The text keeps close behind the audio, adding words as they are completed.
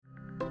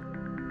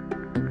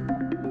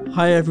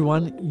Hi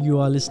everyone, you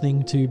are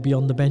listening to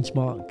Beyond the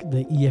Benchmark,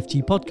 the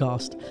EFG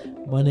podcast.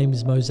 My name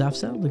is Mo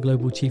Zafzal, the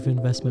Global Chief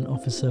Investment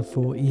Officer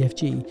for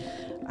EFG.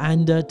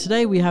 And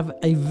today we have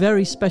a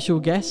very special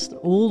guest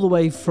all the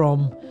way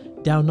from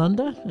Down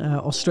Under,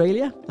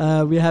 Australia.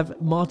 We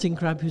have Martin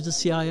Crabb, who's the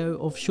CIO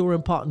of Shaw &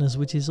 Partners,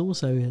 which is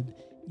also an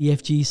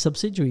EFG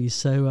subsidiary.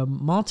 So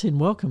Martin,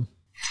 welcome.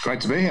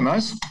 Great to be here,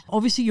 Mose.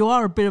 Obviously, you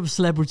are a bit of a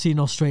celebrity in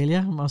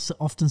Australia. I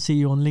often see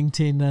you on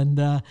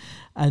LinkedIn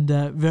and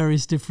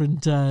various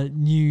different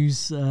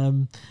news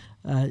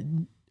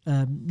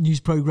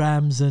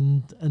programs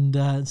and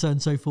so on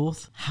and so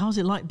forth. How's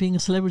it like being a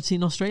celebrity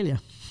in Australia?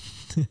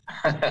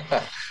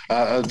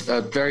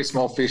 A very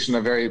small fish in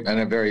a very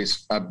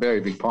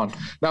big pond.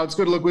 No, it's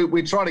good. Look,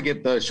 we try to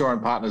get the Shaw &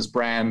 Partners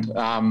brand,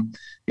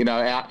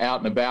 out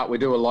and about. We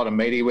do a lot of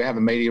media. We have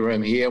a media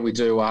room here. We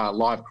do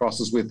live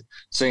crosses with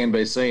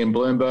CNBC and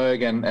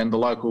Bloomberg and the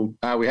local.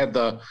 We had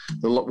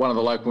one of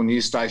the local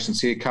news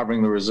stations here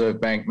covering the Reserve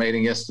Bank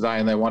meeting yesterday,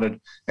 and they wanted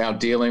our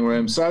dealing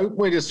room. So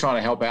we're just trying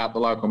to help out the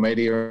local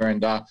media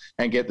and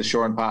get the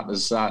Shaw &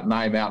 Partners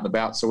name out and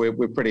about. So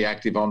we're pretty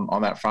active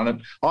on that front.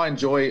 And I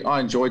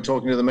enjoy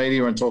talking to the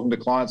media and talking to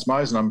clients,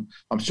 Mose, and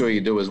I'm sure you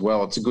do as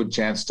well. It's a good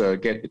chance to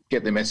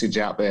get the message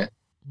out there.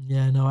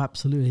 Yeah, no,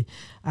 absolutely.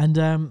 And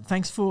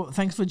thanks for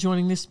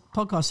joining this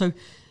podcast. So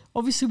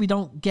obviously we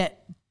don't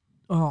get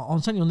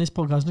certainly on this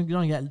podcast, we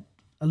don't get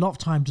a lot of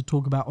time to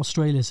talk about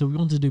Australia. So we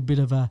want to do a bit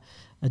of a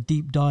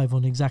deep dive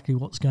on exactly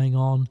what's going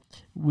on.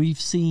 We've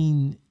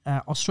seen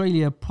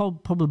Australia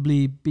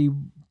probably be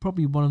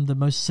one of the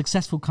most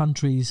successful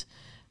countries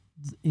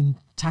in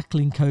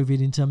tackling COVID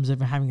in terms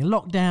of having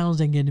lockdowns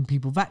and getting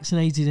people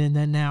vaccinated and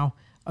then now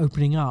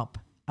opening up.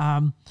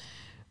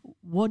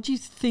 What do you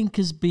think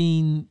has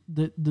been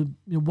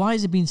why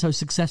has it been so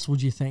successful,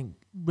 do you think,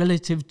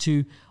 relative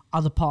to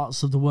other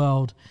parts of the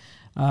world?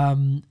 Have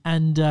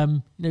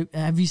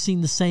you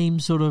seen the same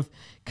sort of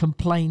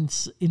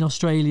complaints in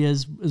Australia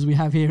as we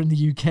have here in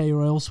the UK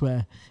or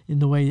elsewhere in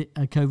the way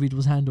COVID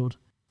was handled?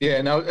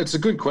 Yeah, no, it's a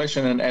good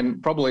question,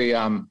 and probably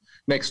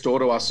next door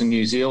to us in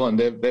New Zealand,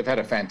 they've had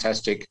a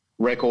fantastic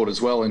record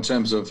as well in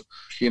terms of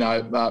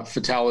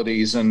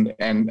fatalities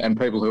and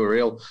people who are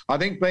ill. I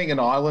think being an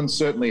island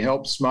certainly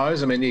helps,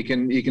 Mose. I mean, you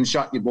can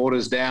shut your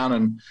borders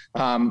down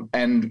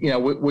and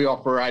we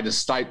operate a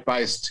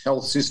state-based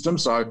health system,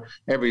 so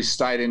every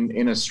state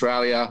in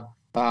Australia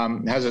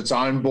has its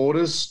own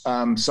borders.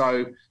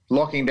 So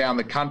locking down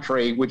the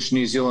country, which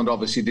New Zealand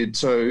obviously did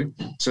too,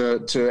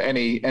 to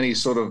any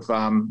sort of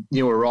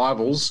new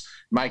arrivals,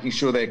 making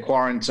sure they're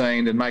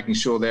quarantined and making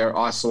sure they're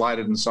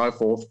isolated and so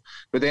forth.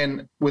 But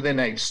then within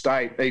each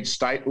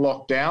state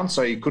locked down,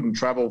 so you couldn't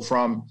travel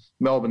from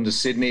Melbourne to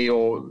Sydney,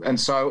 and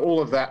so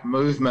all of that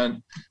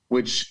movement,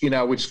 which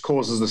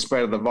causes the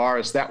spread of the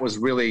virus, that was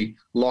really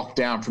locked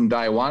down from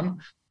day one.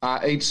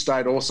 Each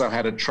state also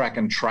had a track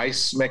and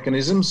trace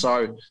mechanism,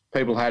 so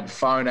people had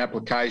phone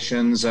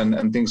applications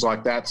and things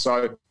like that.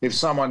 So if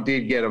someone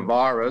did get a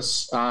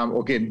virus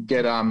or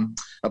get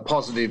a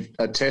positive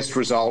test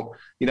result,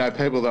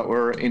 people that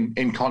were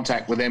in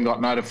contact with them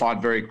got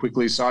notified very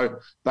quickly. So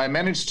they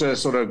managed to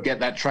sort of get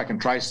that track and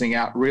trace thing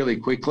out really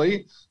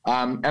quickly.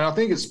 And I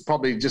think it's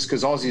probably just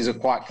because Aussies are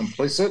quite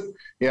complicit.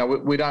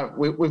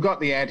 We've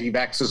got the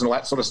anti-vaxxers and all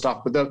that sort of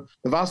stuff, but the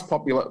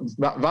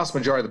vast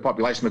majority of the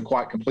population are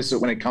quite complicit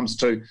when it comes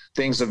to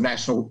things of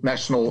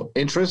national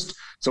interest.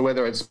 So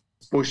whether it's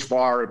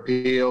bushfire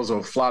appeals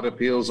or flood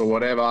appeals or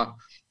whatever,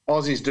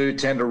 Aussies do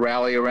tend to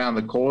rally around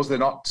the cause. They're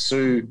not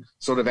too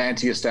sort of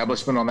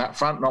anti-establishment on that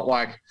front, not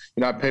like,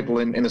 people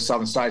in the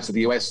southern states of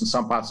the US and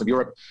some parts of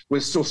Europe.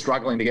 We're still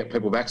struggling to get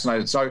people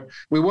vaccinated. So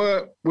we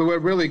were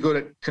really good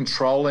at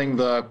controlling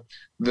the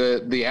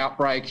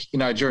outbreak,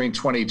 during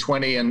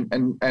 2020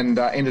 and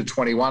into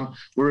 21.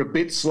 We're a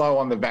bit slow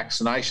on the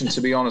vaccination, to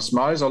be honest,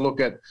 Mose. I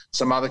look at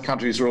some other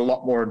countries who are a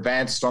lot more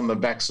advanced on the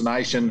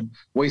vaccination.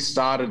 We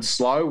started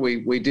slow.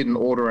 We didn't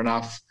order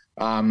enough.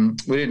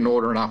 We didn't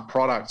order enough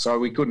product, so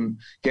we couldn't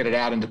get it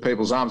out into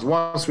people's arms.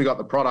 Once we got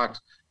the product,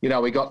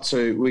 we got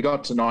to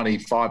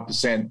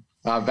 95%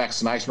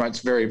 vaccination rates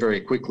very,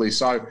 very quickly.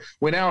 So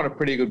we're now in a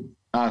pretty good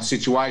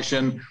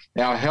situation.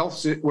 Our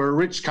health, we're a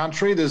rich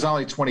country. There's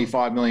only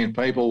 25 million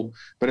people,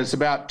 but it's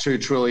about 2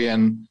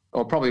 trillion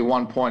or probably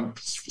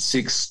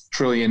 1.6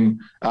 trillion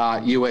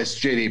US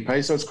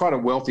GDP. So it's quite a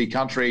wealthy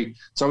country.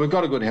 So we've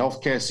got a good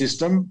healthcare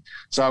system.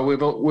 So we're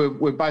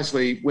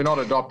not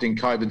adopting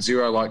COVID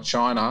zero like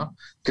China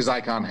because they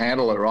can't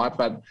handle it, right?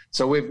 But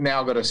so we've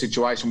now got a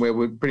situation where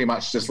we're pretty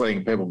much just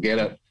letting people get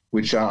it,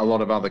 which a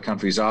lot of other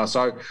countries are.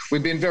 So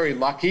we've been very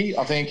lucky,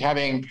 I think,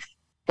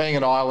 being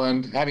an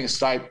island, having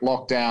state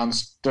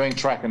lockdowns, doing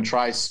track and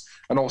trace,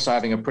 and also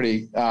having a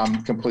pretty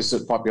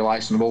complicit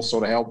population have all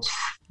sort of helped.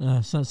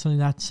 So something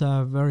that's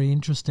very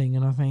interesting,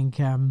 and I think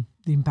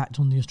the impact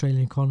on the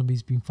Australian economy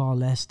has been far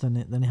less than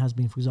it has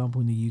been, for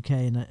example, in the UK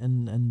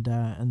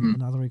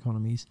and other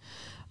economies.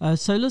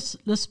 So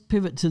let's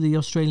pivot to the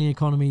Australian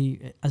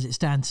economy as it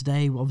stands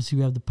today. Obviously,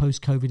 we have the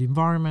post-COVID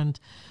environment.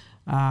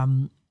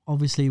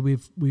 obviously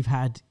we've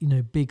had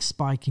big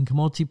spike in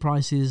commodity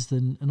prices,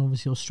 and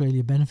obviously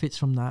Australia benefits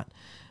from that.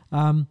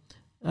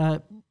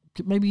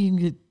 Maybe you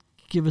can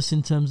give us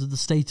in terms of the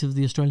state of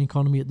the Australian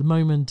economy at the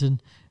moment,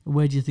 and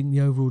where do you think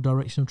the overall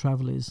direction of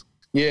travel is?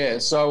 Yeah,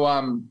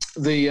 so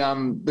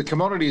the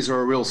commodities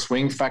are a real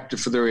swing factor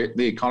for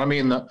the economy,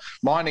 and the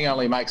mining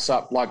only makes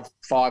up like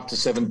 5 to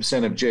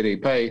 7% of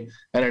GDP,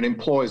 and it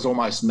employs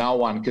almost no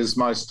one because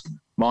most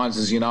mines,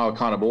 as you know, are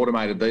kind of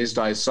automated these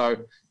days. So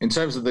in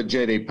terms of the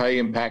GDP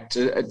impact,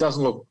 it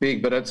doesn't look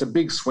big, but it's a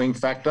big swing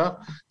factor.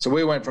 So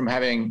we went from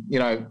having,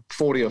 $40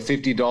 or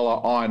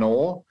 $50 iron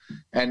ore,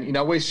 and,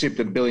 we shipped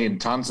 1 billion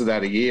tonnes of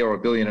that a year, or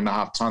 1.5 billion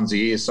tonnes a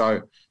year.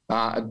 So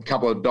a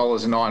couple of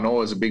dollars in iron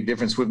ore is a big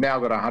difference. We've now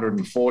got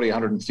 $140,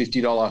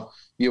 $150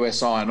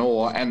 US iron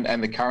ore,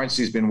 and the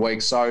currency's been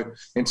weak. So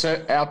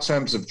our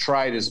terms of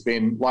trade has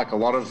been, like a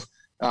lot of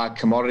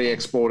commodity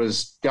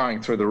exporters,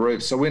 going through the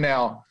roof. So we're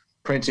now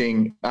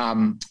printing,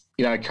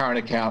 current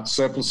account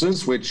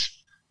surpluses,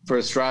 which for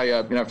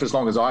Australia, for as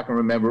long as I can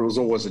remember, it was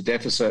always a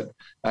deficit.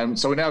 And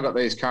so we now got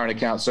these current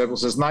account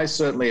surpluses, and they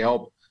certainly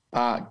help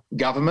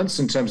governments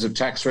in terms of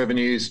tax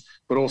revenues,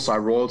 but also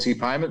royalty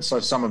payments. So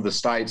some of the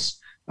states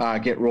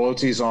get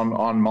royalties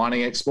on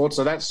mining exports.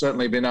 So that's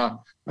certainly been a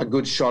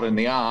good shot in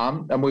the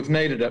arm, and we've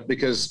needed it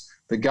because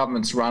the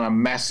government's run a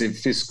massive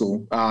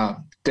fiscal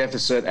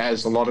deficit,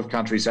 as a lot of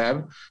countries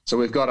have. So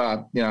we've got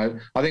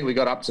I think we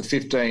got up to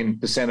 15%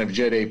 of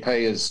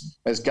GDP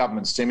as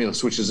government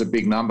stimulus, which is a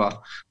big number.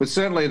 But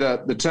certainly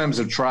the terms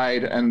of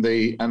trade and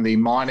the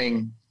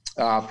mining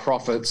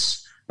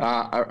profits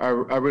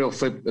are a real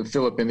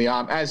fillip in the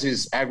arm, as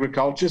is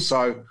agriculture.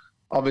 So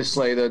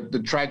obviously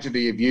the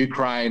tragedy of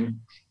Ukraine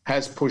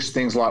has pushed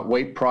things like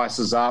wheat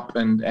prices up,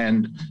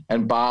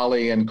 and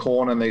barley and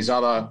corn and these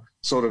other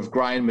sort of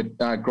grain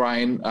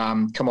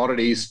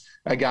commodities.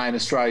 Again,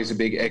 Australia's a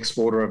big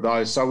exporter of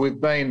those. So we've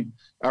been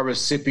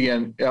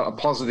a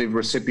positive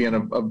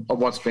recipient of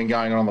what's been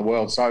going on in the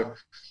world. So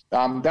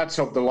that's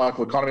helped the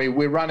local economy.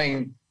 We're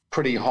running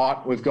pretty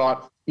hot. We've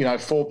got,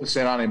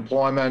 4%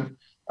 unemployment.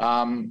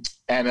 And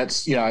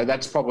it's,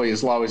 that's probably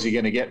as low as you're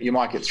going to get. You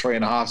might get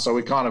 3.5. So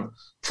we're kind of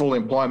full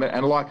employment.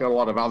 And like a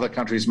lot of other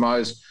countries,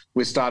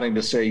 we're starting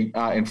to see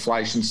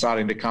inflation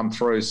starting to come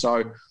through.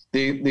 So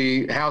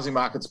the housing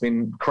market's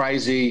been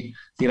crazy.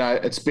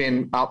 It's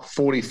been up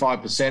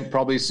 45%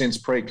 probably since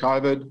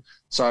pre-COVID.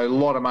 So a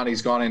lot of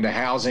money's gone into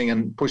housing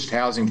and pushed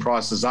housing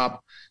prices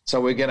up. So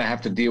we're going to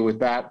have to deal with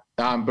that.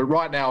 But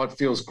right now it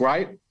feels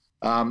great.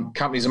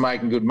 Companies are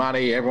making good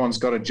money. Everyone's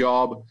got a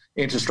job.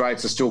 Interest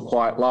rates are still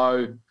quite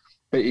low.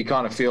 But you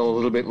kind of feel a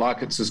little bit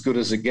like it's as good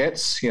as it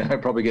gets.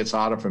 It probably gets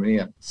harder from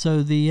here.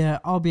 So the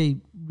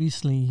RBA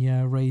recently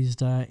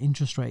raised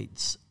interest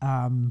rates.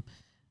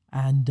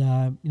 And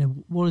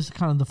what is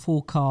kind of the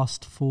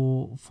forecast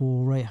for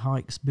rate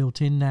hikes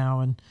built in now,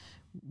 and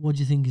what do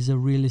you think is a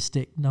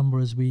realistic number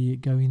as we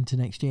go into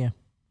next year?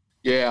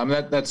 Yeah,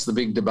 that's the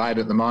big debate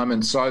at the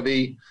moment. So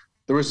the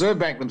Reserve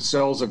Bank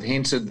themselves have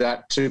hinted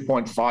that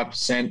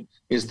 2.5%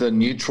 is the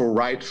neutral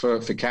rate for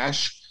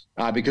cash,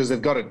 because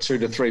they've got a 2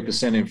 to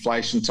 3%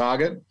 inflation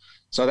target.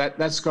 So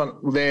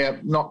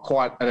they're not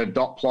quite at a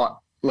dot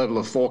plot level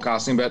of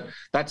forecasting, but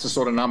that's the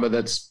sort of number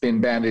that's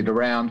been bandied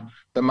around.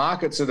 The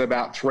market's at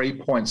about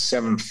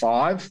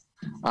 3.75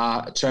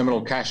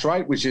 terminal cash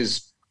rate, which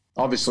is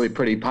obviously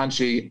pretty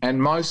punchy.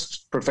 And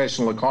most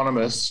professional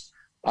economists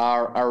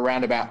are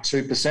around about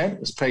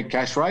 2% as peak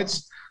cash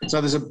rates.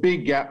 So there's a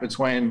big gap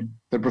between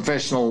the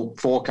professional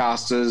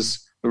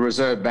forecasters, the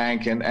Reserve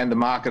Bank, and the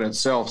market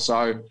itself.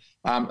 So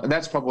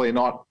that's probably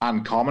not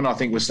uncommon. I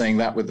think we're seeing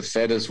that with the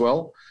Fed as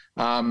well.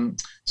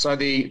 So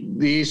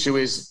the issue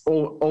is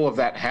all of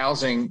that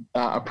housing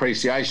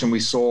appreciation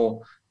we saw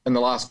in the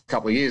last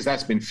couple of years,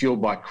 that's been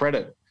fueled by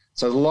credit.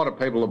 So a lot of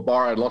people have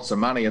borrowed lots of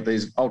money at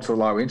these ultra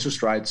low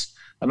interest rates.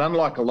 And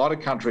unlike a lot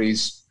of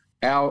countries,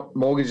 our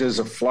mortgages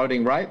are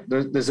floating rate.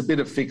 There's a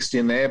bit of fixed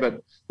in there,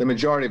 but the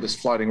majority of it's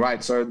floating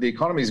rate. So the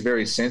economy is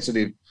very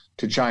sensitive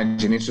to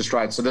change in interest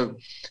rates.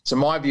 So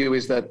my view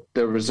is that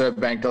the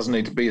Reserve Bank doesn't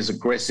need to be as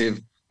aggressive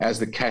as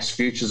the cash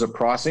futures are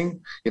pricing.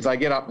 If they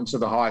get up into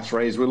the high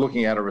threes, we're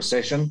looking at a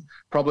recession.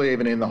 Probably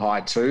even in the high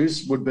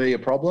twos would be a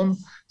problem.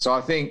 So I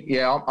think,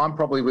 I'm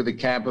probably with the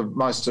camp of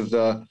most of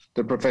the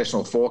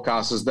professional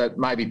forecasters that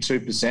maybe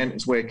 2%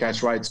 is where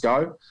cash rates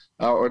go,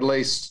 or at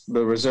least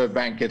the Reserve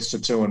Bank gets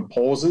to 2 and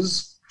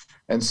pauses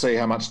and see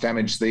how much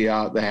damage the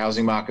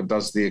housing market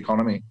does to the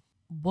economy.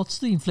 What's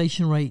the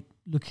inflation rate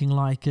looking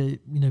like?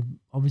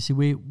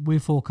 Obviously we're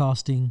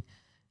forecasting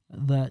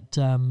that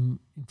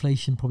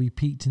inflation probably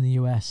peaked in the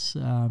US,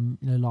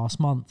 last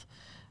month,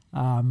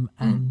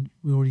 and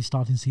we're already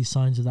starting to see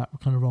signs of that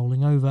kind of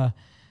rolling over.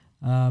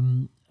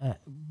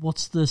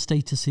 What's the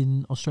status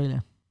in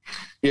Australia?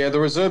 Yeah, the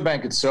Reserve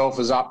Bank itself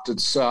has upped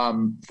its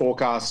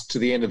forecast to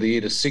the end of the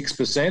year to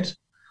 6%.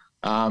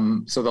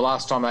 So the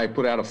last time they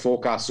put out a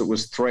forecast, it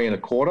was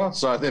 3.25%.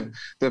 So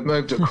they've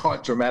moved it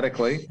quite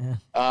dramatically.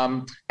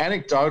 Yeah.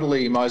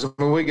 Anecdotally, Moses,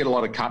 we get a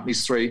lot of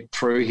companies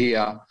through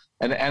here.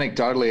 And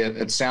anecdotally,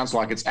 it sounds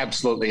like it's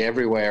absolutely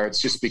everywhere. It's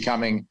just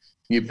becoming,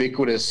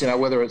 ubiquitous.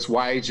 Whether it's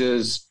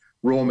wages,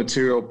 raw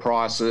material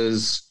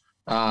prices,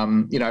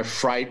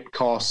 freight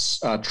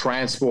costs,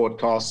 transport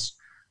costs.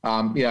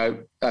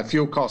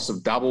 Fuel costs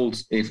have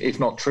doubled, if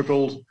not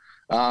tripled.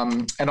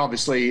 And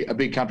obviously, a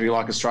big country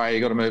like Australia,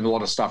 you've got to move a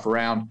lot of stuff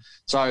around.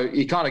 So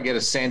you kind of get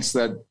a sense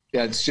that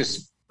it's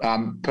just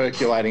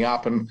percolating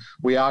up, and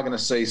we are going to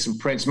see some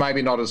prints,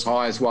 maybe not as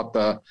high as what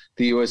the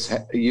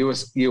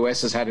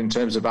US has had in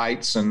terms of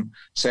 8s and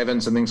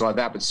 7s and things like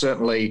that, but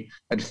certainly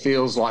it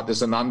feels like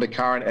there's an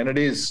undercurrent, and it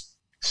is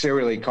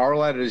serially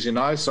correlated, as you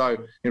know. So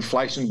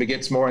inflation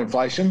begets more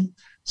inflation.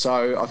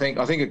 So I think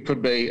it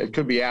could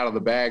be out of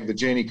the bag. The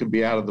genie could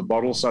be out of the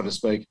bottle, so to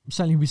speak.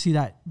 Certainly, we see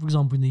that, for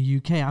example, in the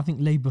UK. I think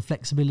labour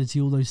flexibility,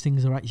 all those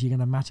things are actually going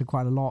to matter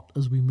quite a lot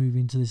as we move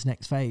into this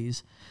next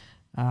phase.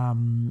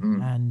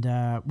 And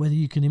whether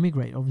you can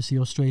immigrate. Obviously,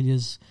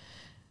 Australia's,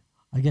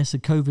 I guess,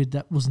 at COVID,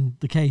 that wasn't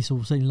the case, or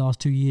certainly the last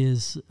 2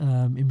 years,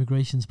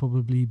 immigration's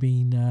probably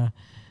been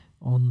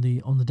on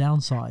the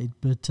downside.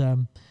 But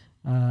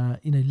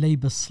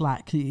labour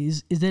slack,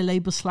 is there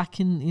labour slack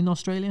in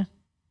Australia?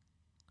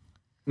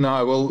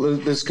 No, well,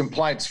 there's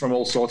complaints from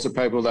all sorts of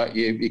people that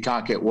you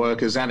can't get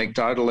workers.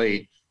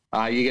 Anecdotally,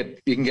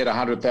 you can get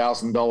 $100,000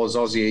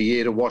 Aussie a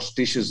year to wash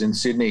dishes in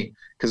Sydney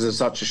because there's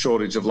such a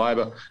shortage of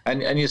labour.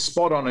 And you're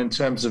spot on in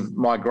terms of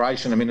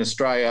migration. I mean,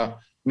 Australia,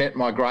 net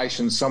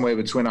migration somewhere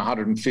between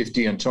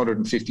 150 and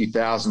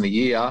 250,000 a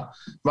year.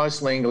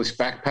 Mostly English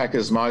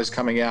backpackers, Mo's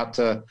coming out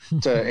to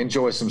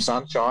enjoy some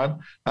sunshine.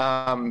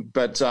 And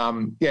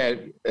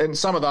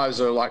some of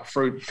those are like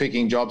fruit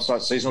picking jobs,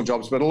 like seasonal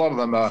jobs, but a lot of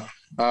them are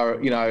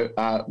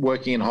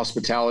working in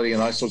hospitality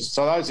and those sorts.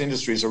 So those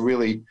industries are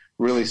really,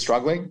 really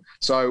struggling.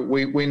 So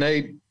we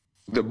need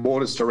the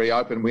borders to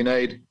reopen. We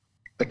need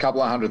a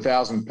couple of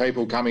 100,000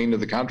 people coming into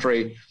the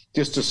country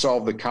just to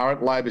solve the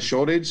current labour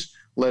shortage,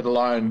 let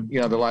alone,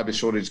 the labour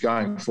shortage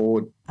going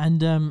forward.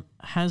 And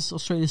has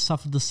Australia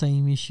suffered the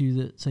same issue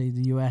that, say,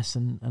 the US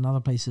and other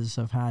places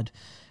have had,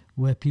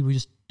 where people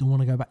just don't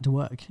want to go back to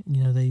work?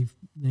 They've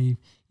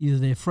either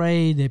they're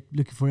afraid, they're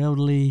looking for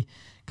elderly,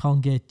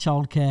 can't get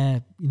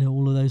childcare,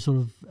 all of those sort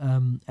of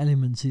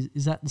elements.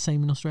 Is that the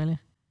same in Australia?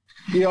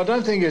 Yeah, I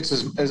don't think it's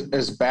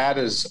as bad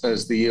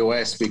as the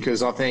US,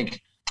 because I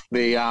think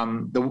the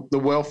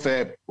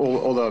welfare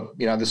or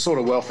the sort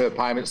of welfare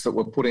payments that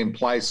were put in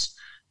place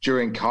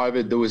during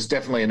COVID, there was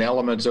definitely an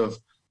element of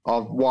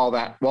while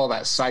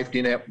that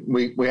safety net,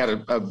 we had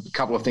a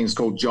couple of things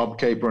called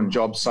JobKeeper and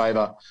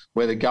JobSaver,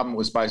 where the government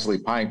was basically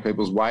paying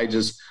people's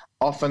wages.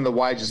 Often the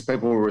wages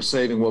people were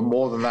receiving were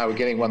more than they were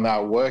getting when they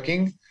were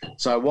working.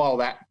 So while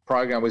that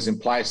program was in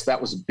place, that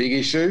was a big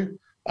issue.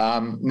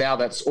 Now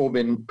that's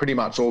pretty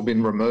much all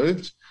been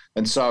removed,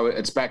 and so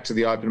it's back to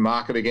the open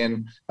market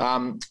again.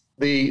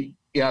 The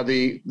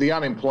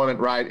unemployment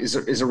rate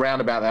is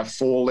around about that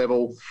 4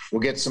 level.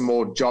 We'll get some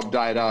more job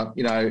data,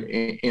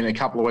 in a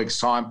couple of weeks'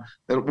 time.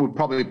 That will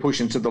probably push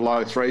into the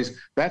low 3s.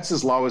 That's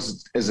as low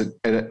as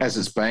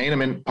it's been. I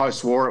mean,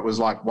 post-war it was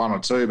like 1 or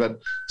 2,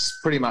 but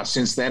pretty much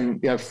since then,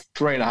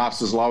 3.5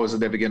 is as low as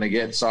it's ever going to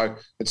get. So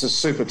it's a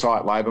super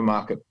tight labour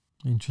market.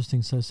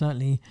 Interesting. So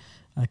certainly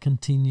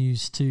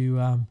continues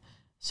to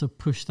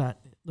push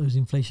those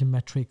inflation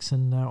metrics,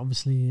 and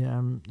obviously,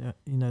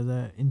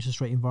 the interest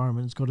rate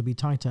environment has got to be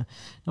tighter.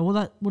 Now,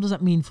 what does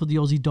that mean for the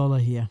Aussie dollar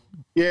here?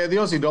 Yeah, the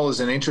Aussie dollar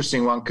is an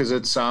interesting one because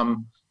it's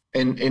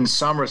in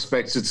some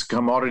respects it's a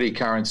commodity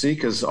currency,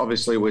 because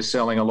obviously we're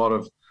selling a lot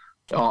of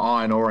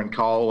iron ore and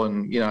coal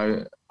and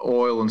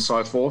oil and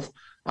so forth.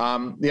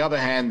 The other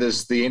hand,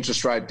 there's the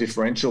interest rate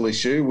differential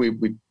issue.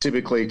 We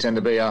typically tend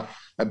to be a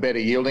better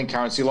yielding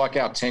currency, like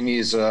our 10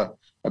 years are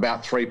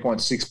about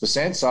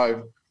 3.6%.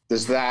 So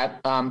there's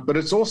that. But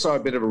it's also a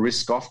bit of a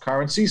risk-off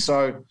currency.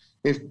 So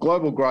if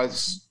global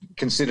growth's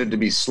considered to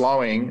be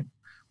slowing,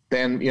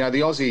 then the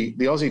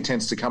Aussie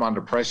tends to come under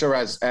pressure,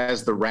 as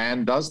the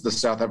Rand does, the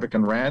South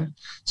African Rand.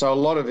 So a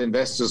lot of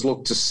investors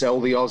look to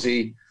sell the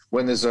Aussie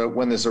when there's a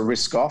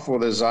risk off or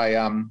there's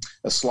a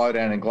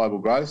slowdown in global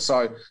growth.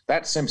 So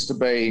that seems to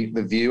be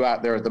the view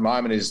out there at the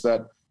moment, is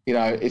that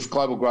if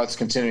global growth's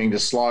continuing to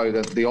slow,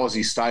 that the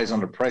Aussie stays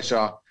under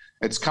pressure.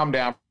 It's come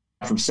down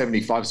from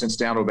 75 cents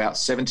down to about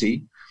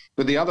 70.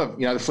 But the other,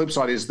 the flip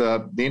side is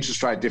the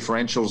interest rate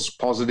differential's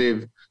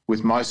positive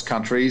with most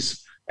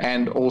countries.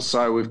 And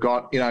also we've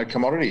got,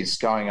 commodities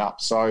going up.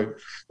 So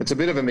it's a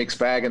bit of a mixed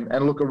bag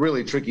and look, a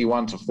really tricky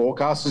one to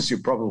forecast, as you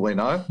probably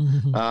know.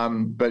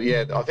 But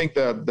yeah, I think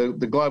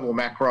the global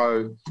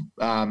macro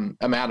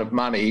amount of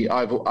money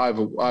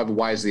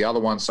overweighs the other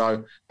one.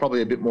 So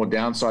probably a bit more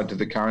downside to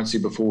the currency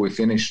before we're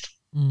finished.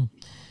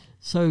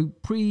 So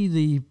pre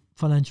the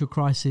financial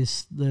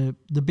crisis, the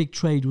big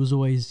trade was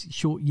always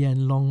short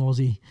yen, long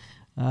Aussie,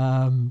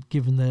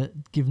 given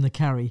the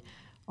carry.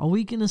 Are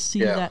we going to see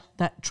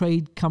that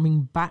trade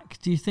coming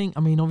back, do you think? I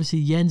mean, obviously,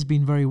 yen's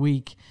been very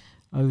weak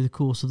over the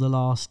course of the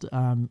last,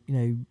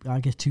 I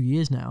guess 2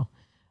 years now.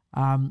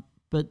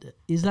 But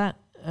is that,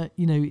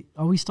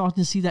 are we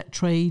starting to see that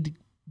trade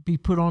be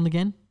put on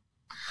again?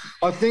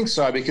 I think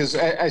so, because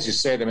as you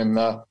said, I mean,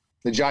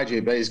 the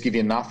JGBs give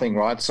you nothing,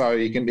 right? So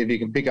if you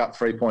can pick up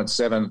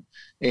 3.7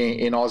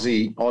 in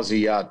Aussie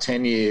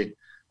 10-year,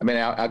 I mean,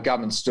 our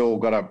government's still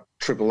got a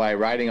AAA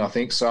rating, I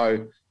think.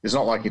 So it's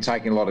not like you're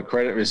taking a lot of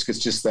credit risk. It's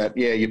just that,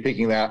 you're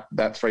picking that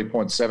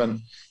 3.7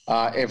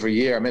 every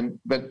year. I mean,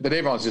 but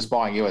everyone's just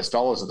buying US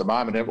dollars at the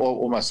moment.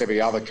 Almost every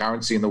other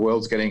currency in the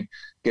world's getting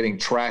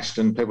trashed,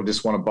 and people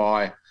just want to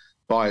buy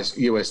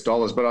US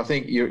dollars. But I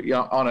think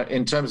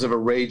in terms of a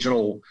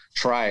regional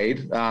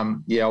trade, I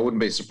wouldn't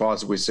be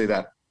surprised if we see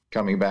that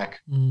coming back.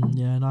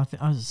 And I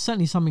think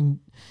certainly something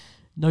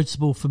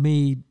noticeable for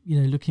me,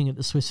 looking at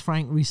the Swiss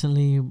franc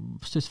recently.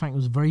 Swiss franc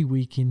was very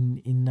weak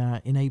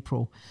in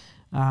April,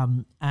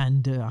 and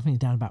I think it's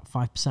down about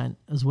 5%,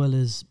 as well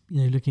as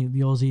looking at the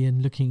Aussie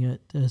and looking at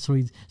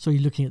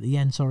looking at the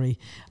yen,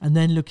 and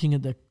then looking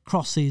at the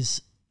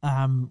crosses,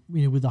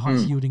 with the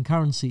highest yielding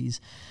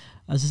currencies.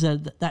 As I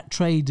said, that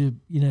trade,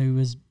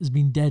 has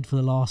been dead for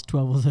the last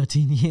 12 or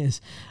 13 years,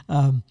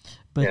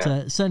 but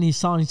certainly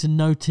starting to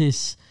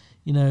notice.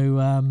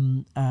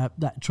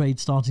 That trade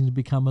starting to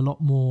become a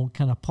lot more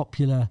kind of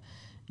popular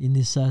in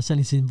this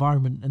certainly this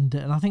environment, and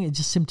I think it's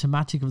just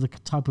symptomatic of the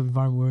type of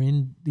environment we're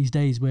in these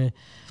days, where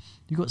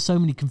you've got so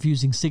many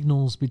confusing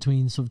signals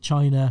between sort of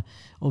China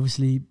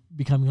obviously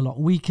becoming a lot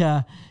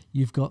weaker.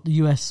 You've got the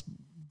US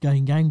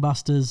going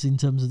gangbusters in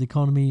terms of the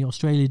economy,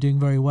 Australia doing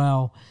very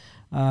well.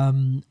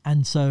 And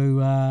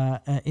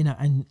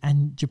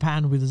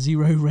Japan with a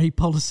zero rate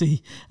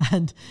policy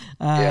and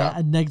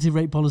negative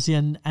rate policy,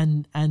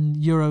 and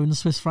euro and the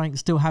Swiss franc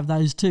still have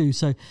those too.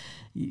 So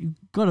you've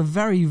got a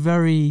very,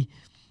 very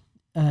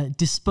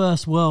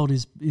dispersed world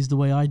is the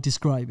way I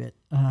describe it,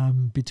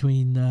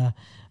 between either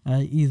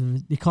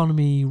the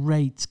economy,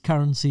 rates,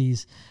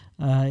 currencies.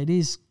 It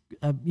is,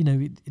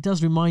 it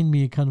does remind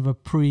me of kind of a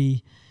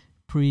pre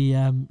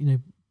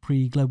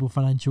global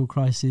financial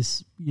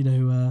crisis,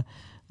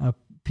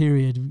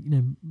 period,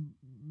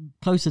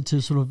 closer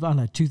to sort of, I don't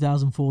know,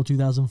 2004,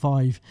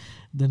 2005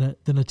 than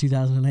a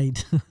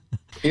 2008.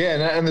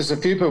 And there's a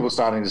few people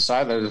starting to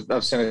say that.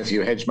 I've seen a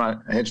few hedge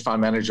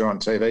fund manager on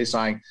TV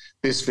saying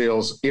this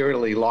feels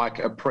eerily like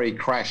a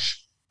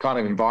pre-crash kind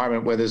of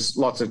environment, where there's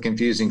lots of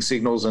confusing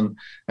signals and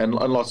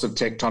lots of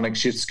tectonic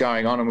shifts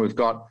going on, and we've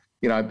got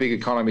big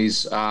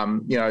economies,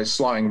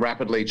 slowing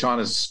rapidly.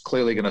 China's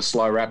clearly going to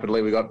slow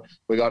rapidly. We got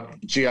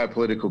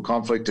geopolitical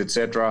conflict,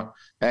 etc.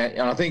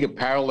 And I think a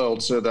parallel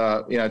to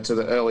the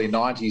early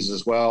 90s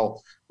as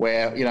well,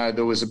 where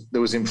there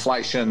was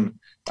inflation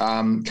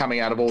coming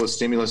out of all the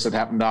stimulus that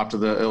happened after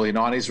the early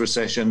 90s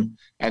recession,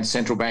 and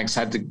central banks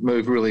had to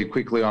move really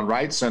quickly on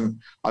rates. And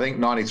I think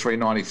 93,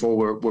 94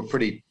 were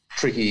pretty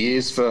tricky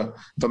years for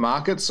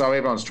markets. So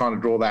everyone's trying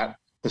to draw that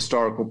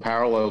historical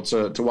parallel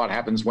to what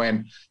happens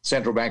when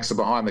central banks are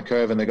behind the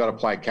curve and they've got to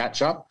play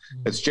catch up.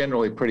 It's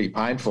generally pretty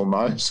painful,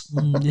 Mose.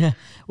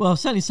 Well,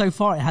 certainly so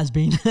far it has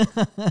been.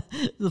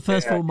 The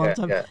first 4 months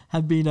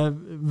have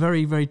been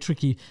very, very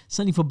tricky,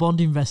 certainly for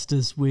bond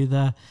investors, with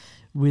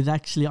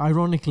actually,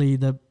 ironically,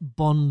 the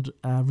bond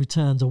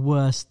returns are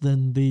worse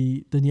than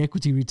the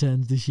equity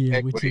returns this year.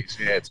 Equities,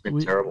 it's been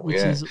terrible.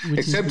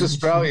 Except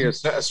Australia.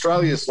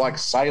 Australia's like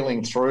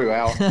sailing through.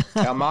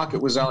 Our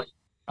market was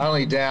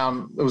only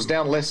down. It was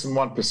down less than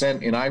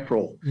 1% in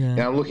April.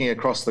 Looking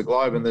across the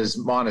globe, and there's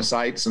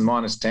 -8s and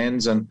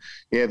 -10s, and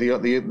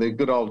the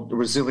good old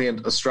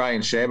resilient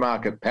Australian share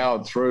market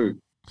powered through.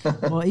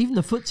 Well, even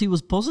the FTSE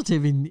was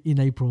positive in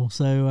April.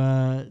 So,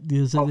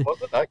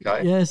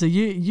 okay. Yeah, so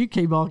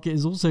UK market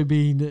has also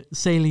been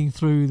sailing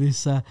through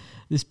this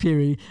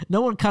period.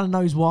 No one kind of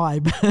knows why,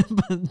 but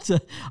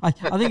I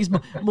think it's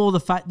more the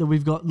fact that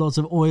we've got lots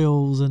of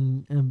oils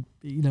and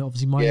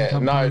obviously mining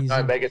companies.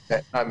 No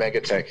megatech.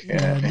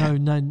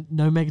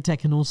 No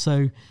megatech, and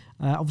also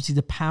obviously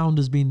the pound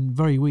has been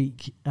very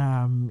weak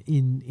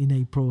in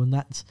April, and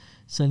that's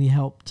certainly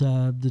helped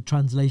the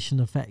translation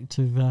effect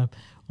of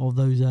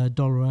those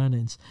dollar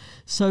earnings.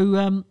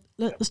 So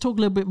let's talk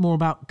a little bit more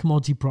about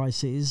commodity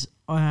prices.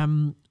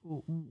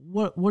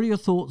 What are your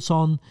thoughts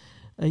on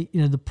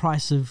the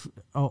price of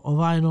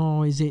iron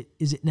ore? Is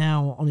it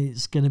now on?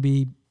 It's going to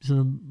be sort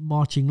of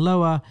marching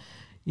lower,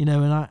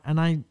 and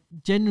I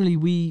generally,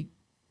 we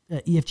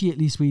EFG at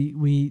least,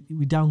 we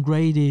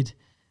downgraded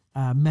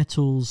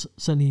metals,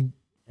 certainly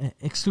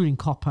excluding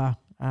copper,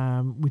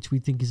 which we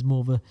think is more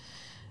of a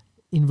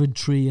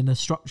inventory and a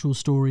structural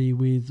story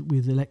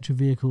with electric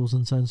vehicles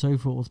and so on and so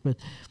forth. But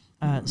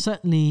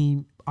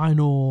certainly iron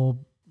ore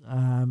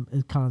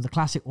is kind of the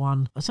classic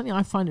one. Certainly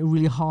I find it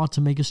really hard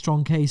to make a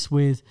strong case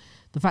with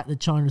the fact that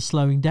China is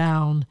slowing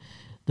down.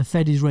 The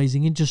Fed is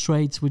raising interest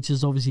rates, which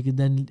is obviously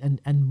then,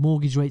 and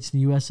mortgage rates in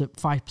the US at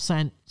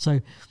 5%. So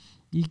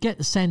you get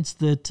the sense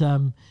that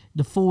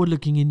the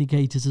forward-looking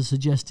indicators are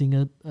suggesting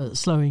a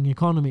slowing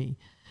economy.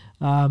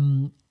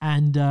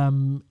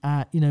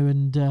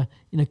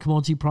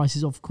 Commodity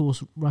prices, of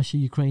course, Russia,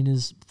 Ukraine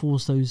has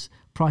forced those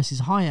prices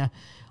higher.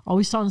 Are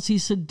we starting to see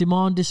some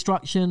demand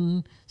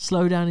destruction,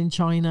 slowdown in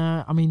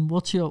China? I mean,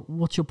 what's your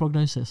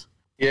prognosis?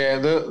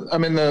 Yeah,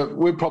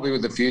 we're probably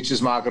with the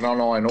futures market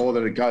on iron ore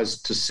that it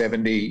goes to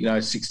 $60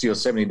 or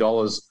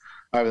 $70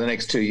 over the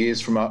next 2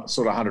 years from a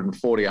sort of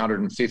 140,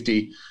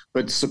 150.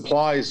 But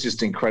supply is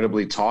just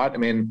incredibly tight. I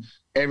mean,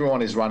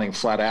 everyone is running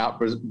flat out.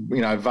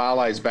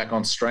 Vale is back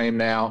on stream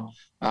now.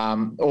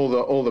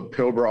 All the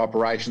Pilbara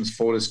operations,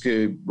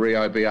 Fortescue,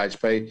 Rio,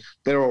 BHP,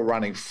 they're all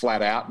running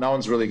flat out. No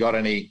one's really got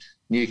any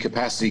new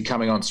capacity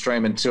coming on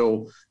stream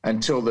until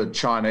the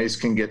Chinese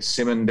can get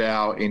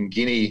Simandou in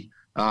Guinea,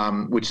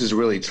 which is a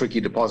really tricky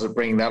deposit,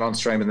 bringing that on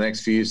stream in the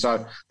next few years.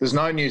 So there's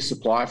no new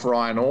supply for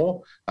iron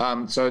ore.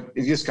 So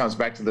it just comes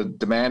back to the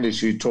demand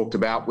issue you talked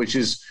about, which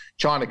is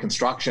China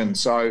construction.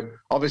 So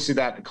obviously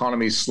that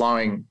economy is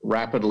slowing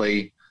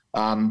rapidly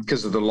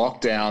because of the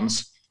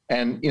lockdowns.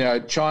 And,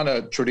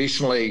 China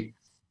traditionally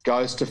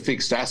goes to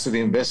fixed asset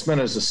investment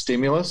as a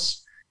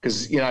stimulus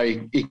because,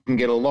 it can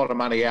get a lot of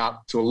money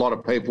out to a lot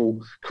of people,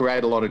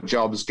 create a lot of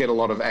jobs, get a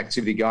lot of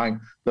activity going.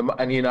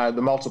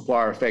 The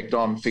multiplier effect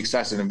on fixed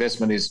asset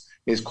investment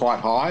is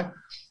quite high.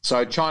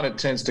 So China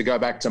tends to go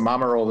back to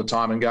mama all the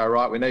time and go,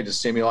 right, we need to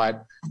stimulate.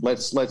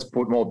 Let's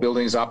put more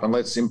buildings up and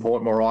let's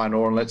import more iron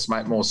ore and let's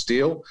make more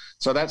steel.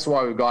 So that's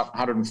why we've got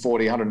 $140,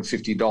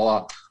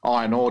 $150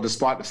 iron ore,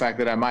 despite the fact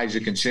that our major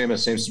consumer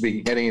seems to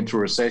be heading into a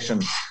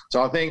recession.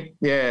 So I think,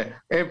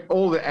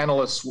 all the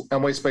analysts,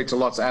 and we speak to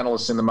lots of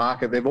analysts in the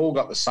market, they've all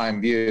got the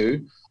same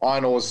view.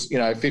 Iron ore's,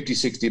 $50,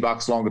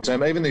 $60 longer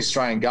term. Even the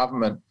Australian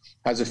government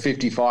has a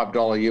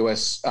 $55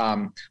 US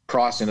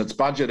price in its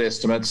budget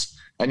estimates,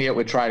 and yet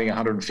we're trading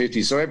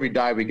 150. So every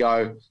day we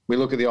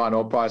look at the iron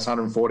ore price,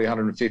 140,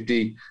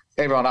 150,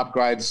 everyone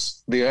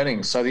upgrades the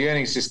earnings. So the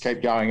earnings just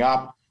keep going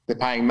up. They're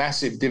paying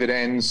massive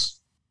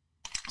dividends.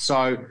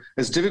 So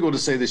it's difficult to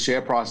see the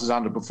share prices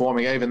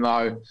underperforming, even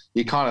though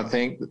you kind of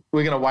think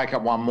we're going to wake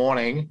up one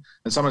morning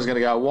and someone's going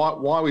to go,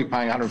 why are we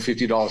paying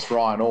 $150 for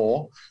iron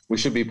ore? We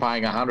should be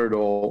paying 100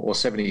 or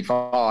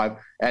 75.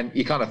 And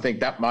you kind of think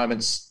that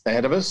moment's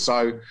ahead of us.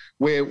 So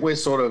we're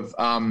sort of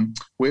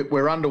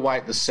we're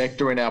underweight the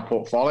sector in our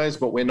portfolios,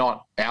 but we're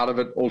not out of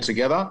it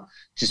altogether.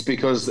 Just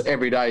because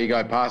every day you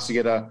go past,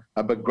 you get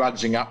a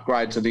begrudging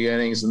upgrade to the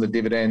earnings and the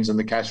dividends and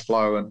the cash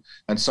flow,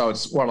 and so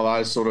it's one of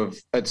those sort of,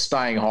 it's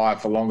staying higher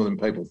for longer than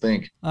people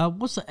think.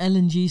 What's the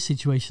LNG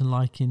situation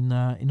like in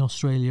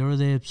Australia? Are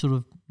there sort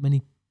of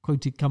many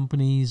quoted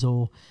companies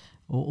or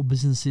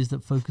businesses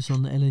that focus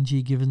on the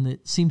LNG, given that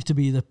it seems to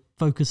be the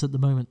focus at the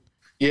moment?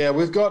 Yeah,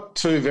 we've got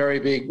two very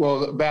big,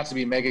 about to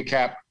be mega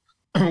cap.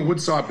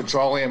 Woodside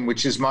Petroleum,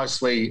 which is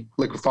mostly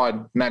liquefied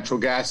natural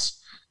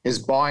gas, is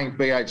buying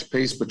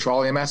BHP's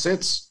petroleum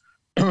assets.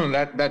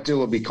 That deal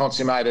will be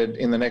consummated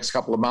in the next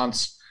couple of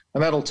months,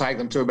 and that'll take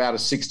them to about a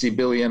 60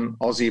 billion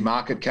Aussie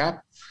market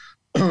cap.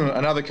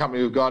 Another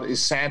company we've got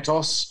is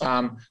Santos,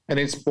 and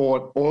it's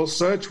bought Oil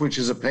Search, which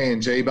is a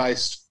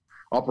PNG-based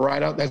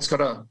operator. That's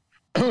got a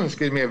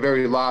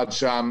very large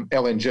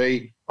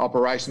LNG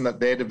operation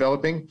that they're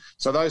developing.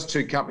 So those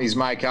two companies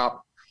make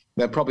up,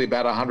 they're probably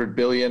about 100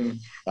 billion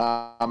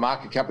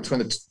market cap between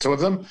the two of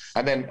them,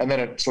 and then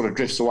it sort of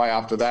drifts away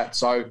after that.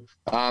 So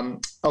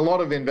a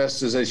lot of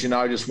investors, as you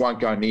know, just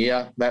won't go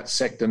near that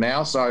sector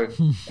now. So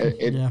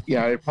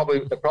it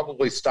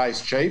probably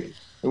stays cheap.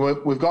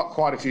 We've got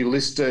quite a few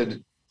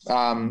listed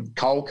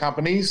coal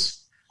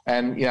companies,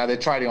 and they're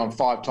trading on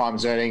 5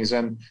 times earnings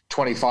and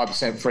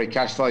 25% free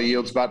cash flow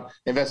yields, but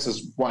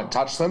investors won't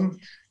touch them.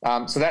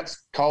 So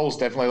coal's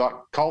definitely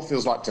coal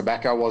feels like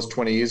tobacco was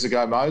 20 years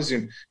ago, Mose,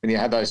 when you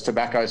had those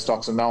tobacco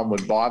stocks and no one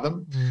would buy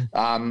them.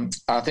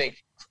 I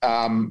think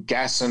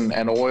gas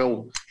and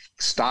oil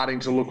starting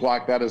to look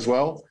like that as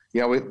well.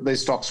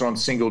 These stocks are on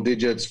single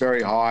digits,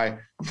 very high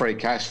free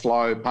cash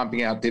flow,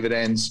 pumping out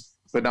dividends,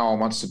 but no one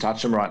wants to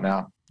touch them right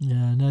now.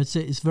 Yeah, no,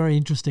 it's very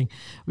interesting.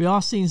 We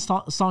are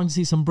starting to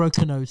see some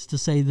broker notes to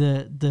say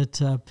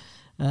that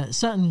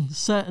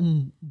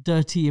certain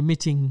dirty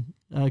emitting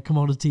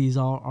commodities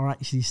are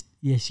actually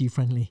ESG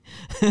friendly.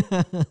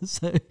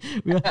 So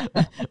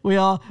we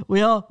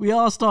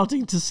are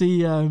starting to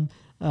see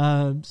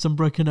some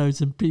broker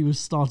notes and people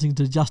starting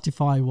to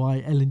justify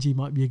why LNG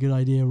might be a good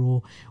idea,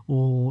 or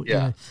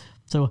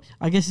so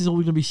I guess it's all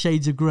going to be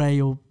shades of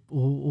grey or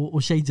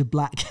shades of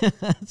black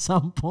at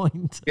some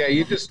point. Yeah,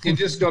 you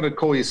just got to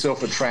call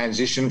yourself a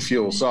transition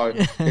fuel. So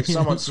if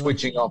someone's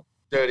switching off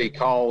dirty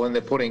coal and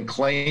they're putting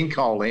clean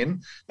coal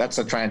in, that's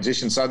a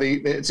transition. So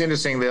it's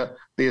interesting that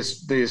the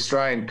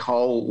Australian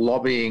coal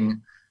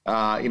lobbying,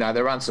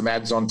 they run some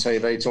ads on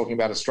TV talking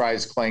about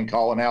Australia's clean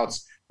coal and how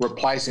it's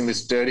replacing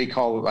this dirty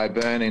coal that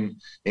they burn in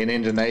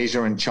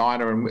Indonesia and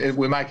China, and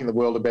we're making the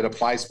world a better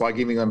place by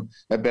giving them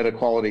a better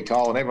quality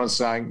coal. And everyone's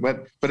saying,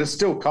 but it's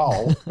still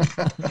coal.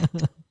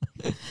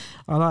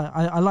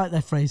 I like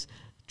that phrase,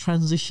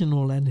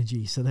 transitional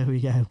energy. So there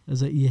we go,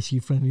 as an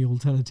ESG friendly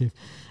alternative.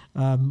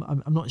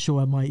 I'm not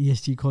sure my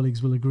ESG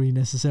colleagues will agree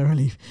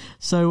necessarily.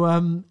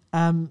 So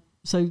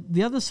so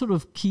the other sort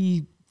of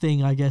key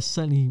thing, I guess,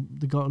 certainly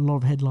they got a lot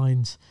of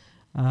headlines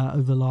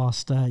over the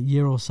last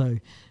year or so,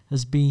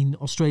 has been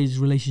Australia's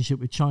relationship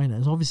with China.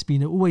 It's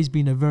obviously always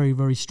been a very,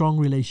 very strong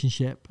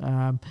relationship,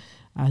 and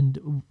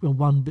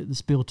one bit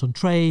that's built on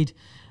trade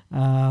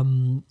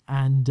and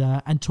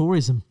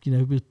tourism.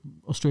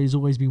 Australia's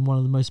always been one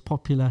of the most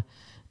popular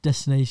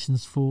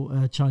destinations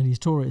for Chinese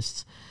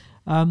tourists.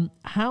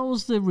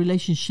 How's the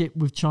relationship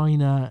with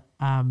China,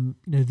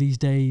 these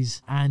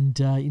days, and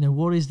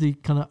what is the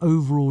kind of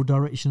overall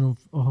direction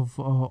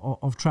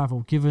of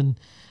travel, given,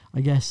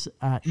 I guess,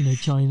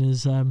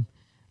 China's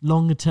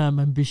longer term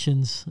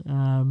ambitions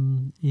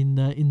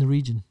in the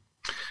region?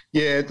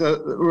 Yeah, the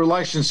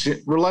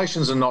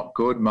relations are not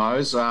good,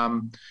 Mose.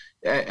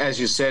 As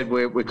you said,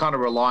 we're kind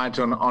of reliant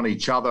on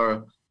each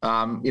other.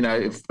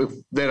 If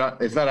they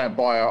don't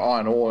buy our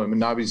iron ore, I mean,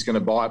 nobody's going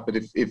to buy it. But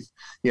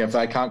if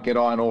they can't get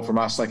iron ore from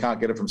us, they can't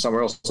get it from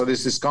somewhere else. So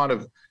there's this kind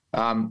of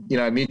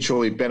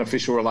mutually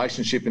beneficial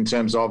relationship in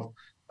terms of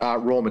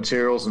raw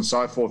materials and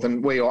so forth.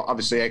 And we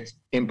obviously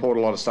import a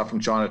lot of stuff from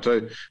China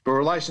too. But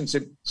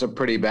relationships are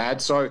pretty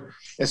bad. So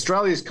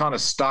Australia's kind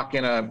of stuck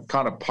in a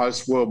kind of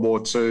post-World War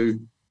II,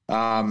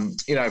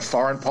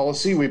 foreign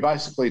policy. We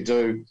basically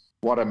do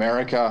what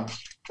America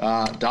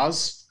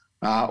does.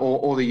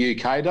 Or the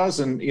UK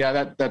does, and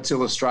that's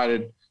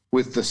illustrated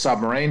with the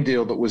submarine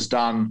deal that was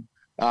done,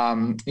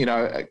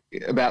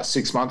 about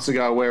 6 months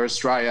ago, where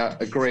Australia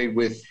agreed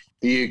with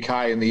the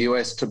UK and the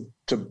US to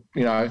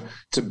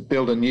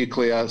build a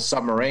nuclear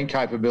submarine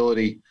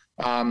capability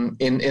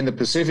in the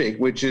Pacific,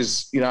 which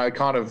is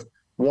kind of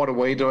what are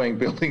we doing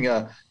building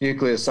a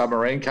nuclear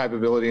submarine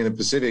capability in the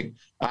Pacific?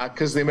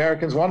 Because the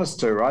Americans want us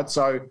to, right?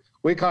 So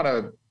we kind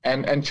of.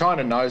 And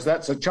China knows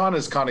that, so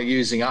China's kind of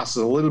using us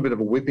as a little bit of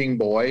a whipping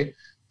boy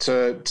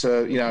to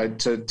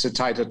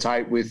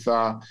tete-a-tete with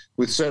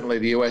certainly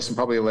the US and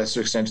probably a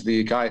lesser extent to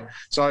the UK.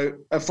 So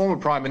a former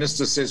Prime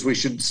Minister says we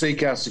should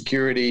seek our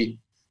security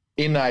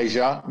in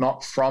Asia,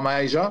 not from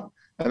Asia,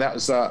 and that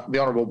was the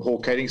Honourable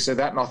Paul Keating said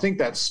that, and I think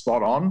that's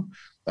spot on.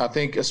 I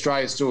think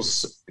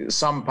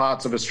some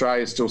parts of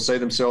Australia still see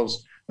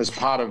themselves as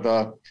part of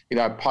the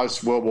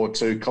post-World War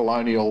II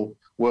colonial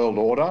world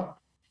order.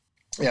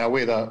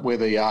 We're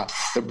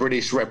the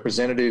British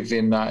representative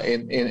in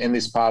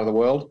this part of the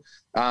world,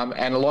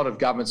 and a lot of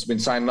governments have been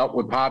saying, "No,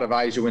 we're part of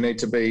Asia. We need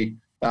to be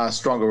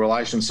stronger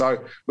relations."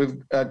 So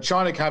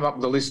China came up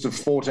with a list of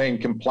 14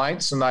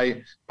 complaints, and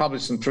they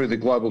published them through the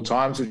Global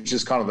Times, which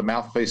is kind of the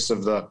mouthpiece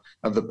of the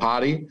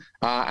party,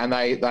 and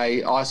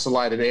they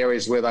isolated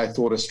areas where they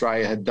thought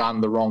Australia had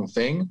done the wrong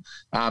thing,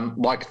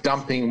 like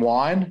dumping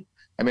wine.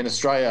 I mean,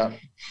 Australia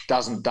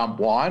doesn't dump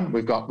wine.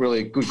 We've got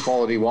really good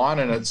quality wine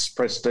and it's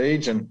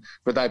prestige,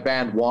 but they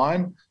banned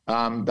wine.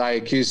 They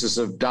accused us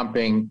of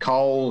dumping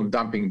coal and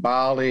dumping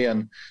barley.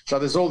 And so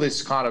there's all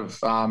this kind of,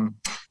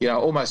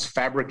 almost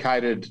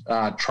fabricated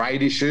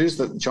trade issues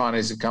that the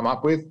Chinese have come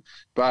up with.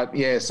 But,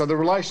 yeah, so the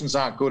relations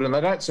aren't good, and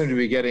they don't seem to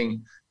be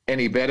getting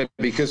any better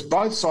because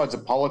both sides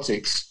of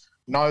politics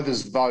know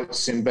there's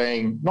votes in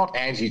being not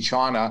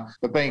anti-China,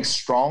 but being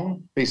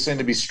strong. They seem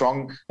to be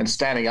strong and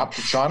standing up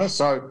to China.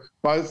 So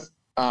both,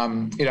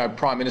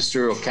 prime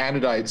ministerial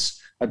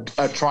candidates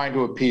are trying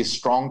to appear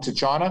strong to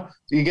China.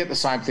 You get the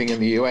same thing in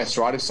the US,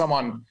 right? If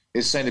someone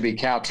is seen to be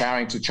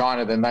kowtowing to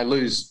China, then they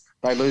lose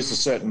a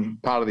certain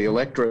part of the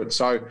electorate.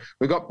 So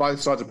we've got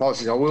both sides of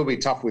politics. Oh, we'll be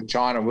tough with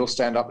China. We'll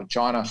stand up to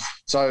China.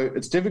 So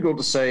it's difficult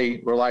to see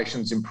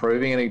relations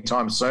improving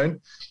anytime soon.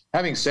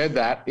 Having said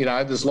that,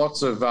 there's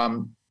lots of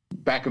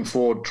back and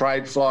forward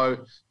trade flow.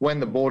 When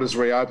the borders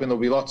reopen,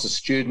 there'll be lots of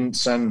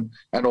students and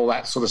all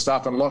that sort of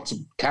stuff, and lots of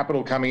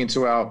capital coming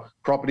into our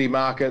property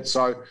market.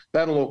 So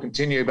that'll all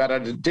continue. But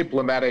at a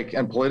diplomatic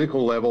and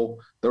political level,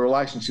 the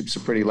relationships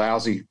are pretty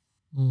lousy.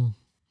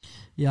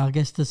 Yeah, I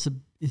guess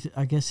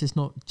it's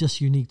not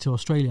just unique to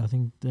Australia. I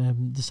think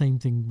the same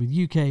thing with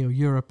UK or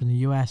Europe and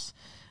the US,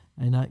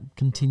 and that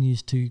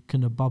continues to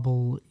kind of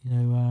bubble,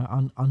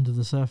 under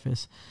the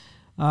surface.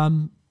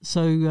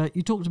 So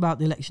you talked about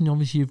the election.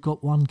 Obviously, you've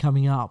got one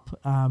coming up.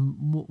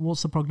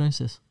 What's the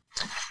prognosis?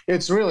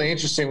 It's really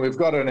interesting. We've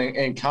got an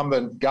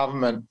incumbent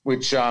government,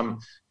 which the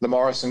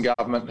Morrison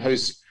government,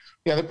 who's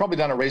they've probably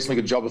done a reasonably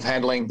good job of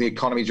handling the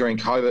economy during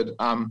COVID.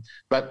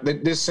 But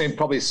this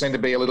probably seemed to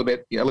be a little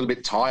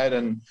bit tired,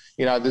 and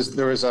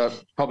there is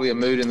probably a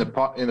mood in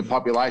the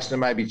population to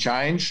maybe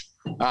change.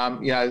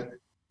 There's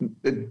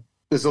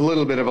a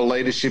little bit of a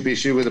leadership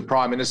issue with the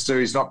Prime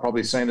Minister. He's not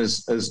probably seen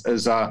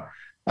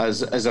as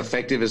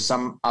effective as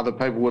some other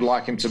people would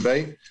like him to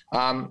be.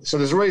 So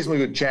there's a reasonably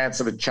good chance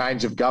of a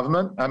change of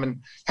government. I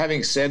mean,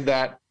 having said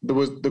that, there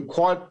was the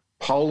quite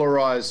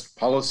polarised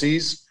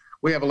policies.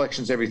 We have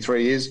elections every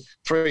 3 years.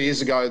 3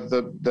 years ago,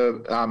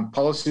 the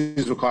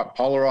policies were quite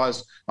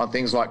polarised on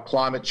things like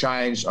climate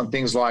change, on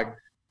things like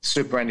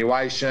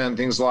superannuation,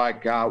 things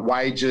like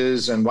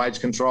wages and wage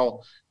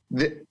control.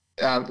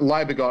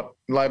 Labor got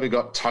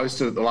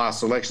toasted at the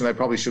last election. They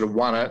probably should have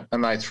won it,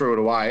 and they threw it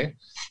away.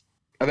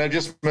 And they've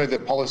just moved their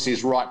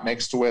policies right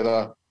next to where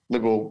the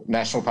Liberal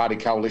National Party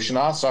coalition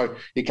are. So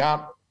you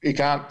can't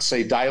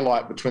see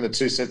daylight between the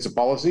two sets of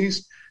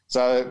policies.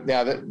 So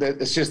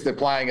it's just they're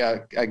playing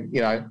a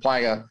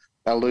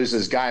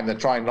loser's game. They're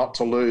trying not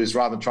to lose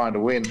rather than trying to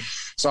win.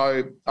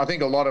 So I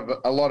think a lot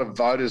of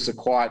voters are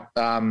quite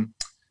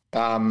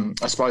I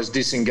suppose,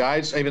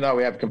 disengaged. Even though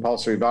we have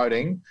compulsory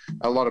voting,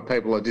 a lot of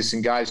people are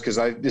disengaged because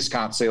they just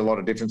can't see a lot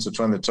of difference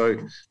between the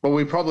two. But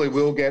we probably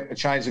will get a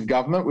change of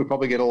government. We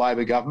probably get a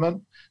Labor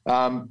government.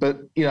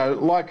 But,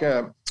 like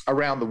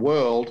around the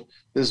world,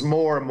 there's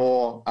more and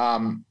more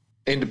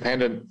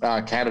independent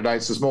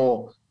candidates. There's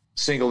more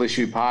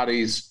single-issue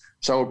parties.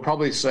 So we'll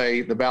probably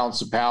see the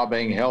balance of power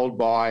being held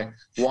by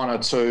one or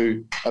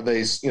two of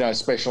these,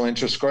 special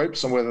interest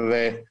groups, and whether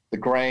they're the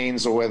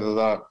Greens or whether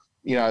the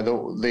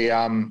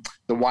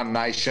One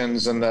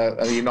Nations and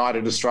the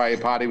United Australia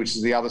Party, which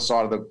is the other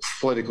side of the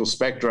political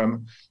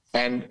spectrum,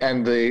 and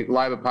the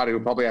Labor Party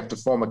will probably have to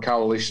form a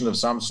coalition of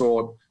some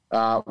sort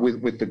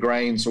with the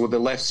Greens or with the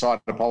left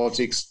side of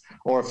politics.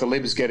 Or if the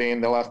Libs get in,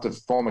 they'll have to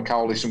form a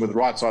coalition with the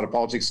right side of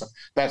politics.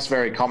 That's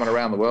very common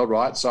around the world,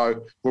 right?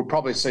 So we'll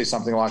probably see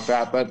something like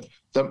that. But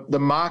the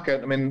market,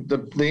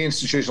 the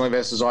institutional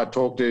investors I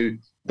talk to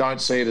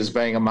don't see it as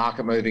being a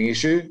market-moving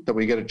issue, that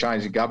we get a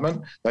change in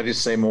government. They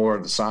just see more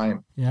of the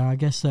same. Yeah, I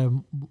guess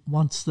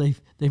once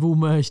they've all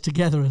merged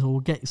together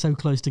or get so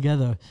close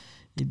together,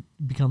 it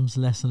becomes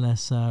less and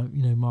less,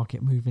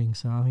 market moving.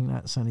 So I think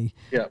that certainly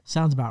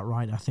sounds about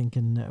right, I think.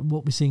 And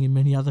what we're seeing in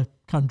many other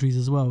countries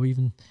as well,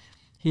 even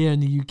here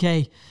in the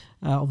UK,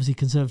 obviously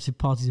Conservative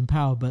parties in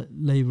power, but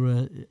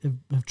Labour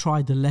have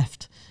tried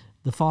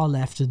the far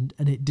left, and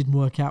it didn't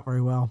work out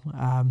very well.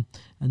 And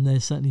they're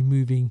certainly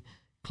moving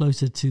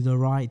closer to the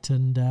right,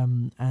 and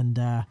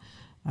I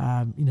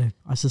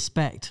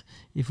suspect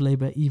if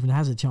Labour even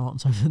has a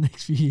chance over the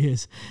next few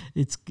years,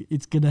 it's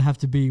going to have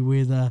to be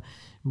with a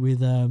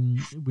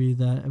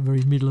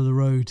very middle of the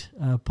road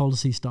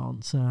policy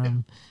stance.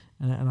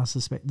 And I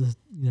suspect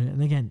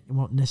and again, it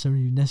won't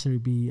necessarily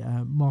be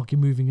market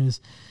moving as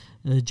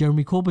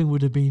Jeremy Corbyn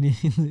would have been in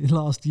the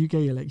last UK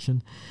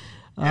election.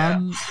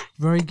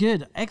 Very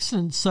good,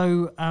 excellent.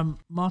 So,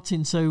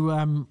 Martin,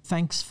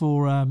 thanks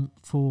for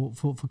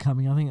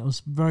coming. I think it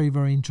was very,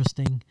 very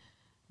interesting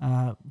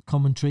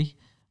commentary.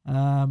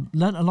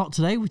 Learned a lot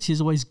today, which is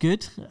always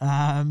good,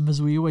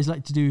 as we always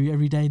like to do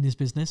every day in this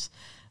business.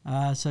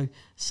 So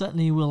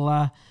certainly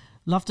we'll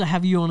love to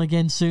have you on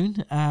again soon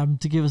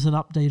to give us an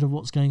update of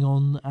what's going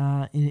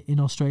on in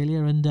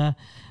Australia and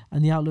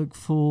the outlook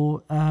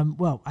for a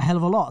hell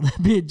of a lot,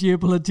 be it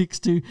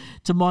geopolitics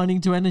to mining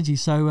to energy.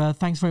 So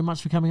thanks very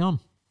much for coming on.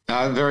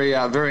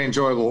 Very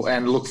enjoyable,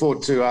 and look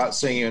forward to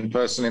seeing you in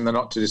person in the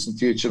not too distant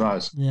future,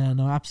 Mose. Yeah,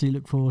 no, absolutely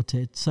look forward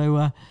to it.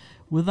 So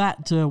with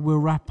that, we'll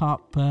wrap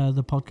up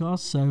the podcast.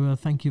 So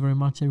thank you very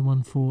much,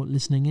 everyone, for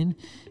listening in.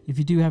 If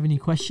you do have any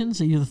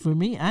questions, either for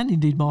me and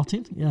indeed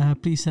Martin,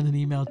 please send an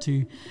email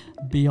to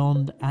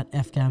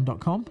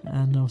beyond@fgam.com,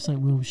 and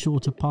we'll be sure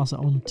to pass it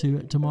on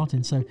to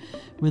Martin. So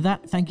with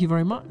that, thank you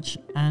very much,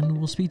 and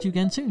we'll speak to you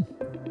again soon.